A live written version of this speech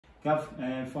Gav,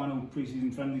 final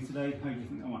pre-season friendly today. How do you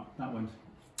think that went?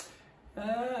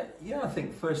 Yeah, I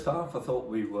think first half I thought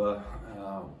we were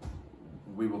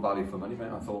value for money,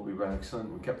 mate. I thought we were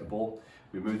excellent. We kept the ball,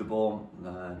 we moved the ball.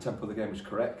 Tempo of the game was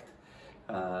correct.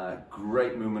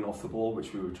 Great movement off the ball,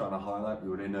 which we were trying to highlight. We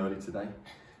were in early today.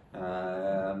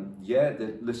 Yeah,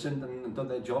 they listened and done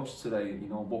their jobs today. You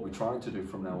know what we're trying to do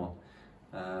from now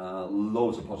on.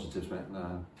 Loads of positives,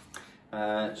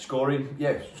 mate. Scoring,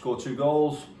 yeah, scored 2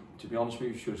 goals. To be honest with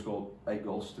you, we should have scored 8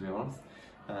 goals. To be honest,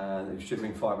 it should have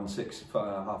been 5 and 6 for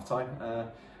half time.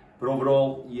 But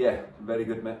overall, yeah, very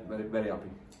good, mate. Very happy.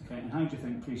 Okay, and how do you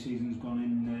think pre-season's gone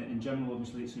in general?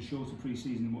 Obviously, it's a shorter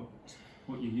pre-season than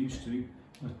what you're used to,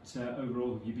 but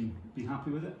overall, have you been happy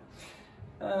with it?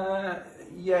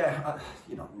 Yeah,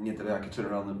 you know, today I could turn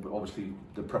around and obviously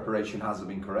the preparation hasn't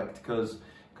been correct because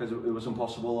it was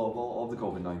impossible of the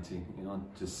COVID-19. You know,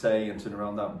 to say and turn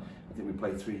around that I think we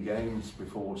played 3 games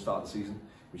before we start the season,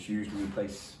 which usually we play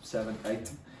 7,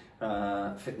 8.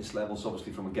 Fitness levels,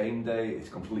 obviously, from a game day, it's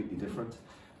completely different.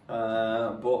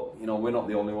 But you know, we're not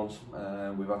the only ones.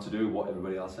 We've had to do what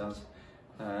everybody else has.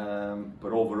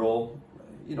 But overall,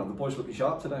 you know, the boys looked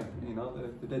sharp today. You know,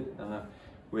 they did.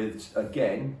 With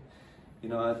again, you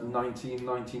know, a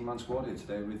 19-man squad here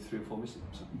today with 3 or 4 missing.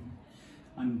 So.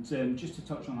 And just to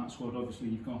touch on that squad, obviously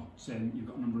you've got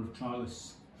a number of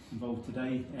trialists involved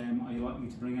today. Are you likely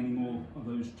to bring any more of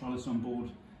those trialists on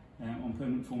board on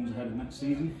permanent forms ahead of next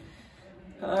season?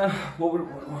 Well,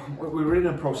 we're in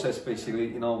a process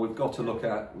basically. You know, we've got to look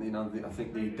at. You know, I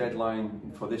think the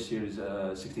deadline for this year is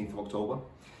 16th of October.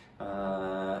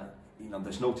 You know,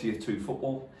 there's no Tier 2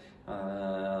 football.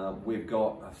 We've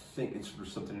got, I think it's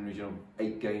something in the region of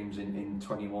 8 games in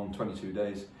 21, 22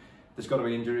 days. There's got to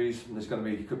be injuries, and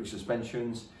could be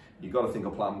suspensions. You've got to think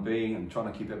of plan B, and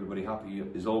trying to keep everybody happy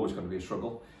is always going to be a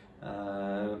struggle.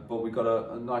 But we've got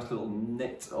a nice little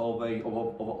knit of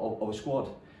a squad.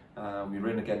 We were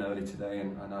in again early today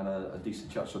and had a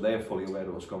decent chat, so they're fully aware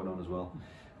of what's going on as well.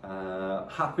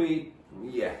 Happy,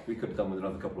 yeah, we could have done with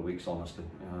another couple of weeks, honestly.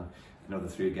 Another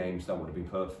 3 games, that would have been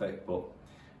perfect, but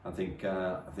I think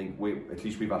at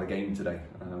least we've had a game today,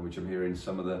 which I'm hearing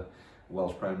some of the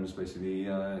Welsh Prems basically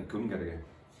couldn't get a game.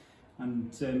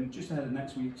 And just ahead of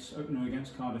next week's opener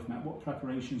against Cardiff Met, what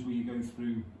preparations will you go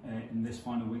through in this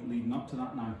final week leading up to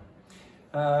that now?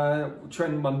 We'll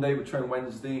train Monday, we'll train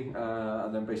Wednesday,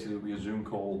 and then basically it'll be a Zoom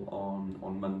call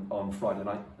on Friday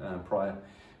night prior,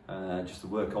 just to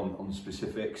work on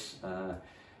specifics.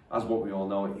 As what we all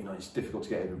know, you know, it's difficult to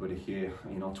get everybody here,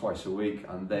 you know, twice a week,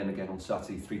 and then again on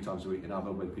Saturday 3 times a week in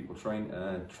Aber where people train,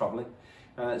 travelling.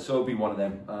 So it'll be one of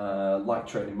them. Light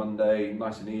training Monday,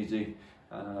 nice and easy.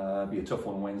 Be a tough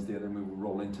one on Wednesday, and then we will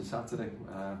roll into Saturday.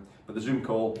 But the Zoom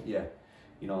call, yeah,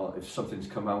 you know, if something's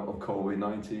come out of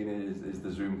COVID-19, is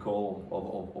the Zoom call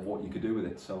of what you could do with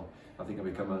it. So I think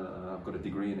I've got a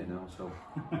degree in it now. So.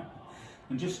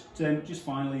 And just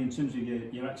finally, in terms of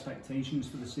your expectations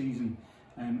for the season.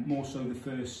 More so the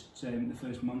first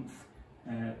month,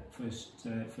 first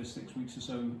 6 weeks or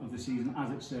so of the season,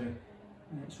 as it's a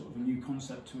sort of a new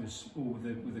concept to us all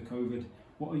with the COVID.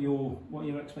 What are your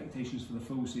expectations for the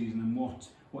full season, and what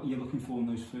are you looking for in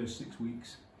those first 6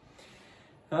 weeks?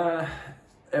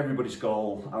 Everybody's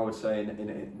goal, I would say,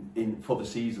 in for the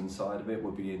season side of it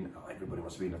would be everybody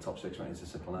wants to be in the top 6, right? It's as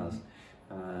simple as.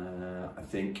 I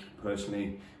think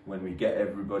personally, when we get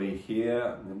everybody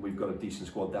here, then we've got a decent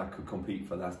squad that could compete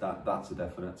for that. That's a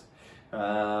definite.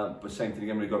 But same thing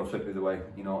again, we've got to flip it the way.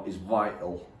 You know, it's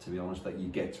vital, to be honest, that you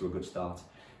get to a good start.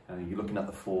 You're looking at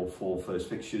the four first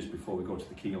fixtures before we go to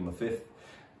the key on the 5th.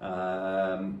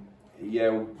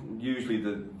 Yeah, usually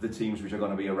the teams which are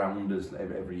going to be around us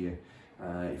every year.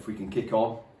 If we can kick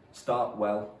on, start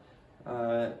well.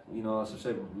 You know, as I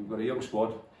said, we've got a young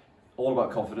squad. All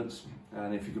about confidence,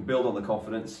 and if you can build on the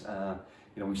confidence,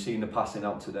 you know, we've seen the passing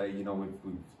out today. You know,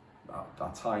 we've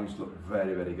our times look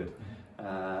very, very good,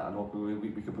 and hopefully we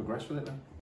can progress with it now.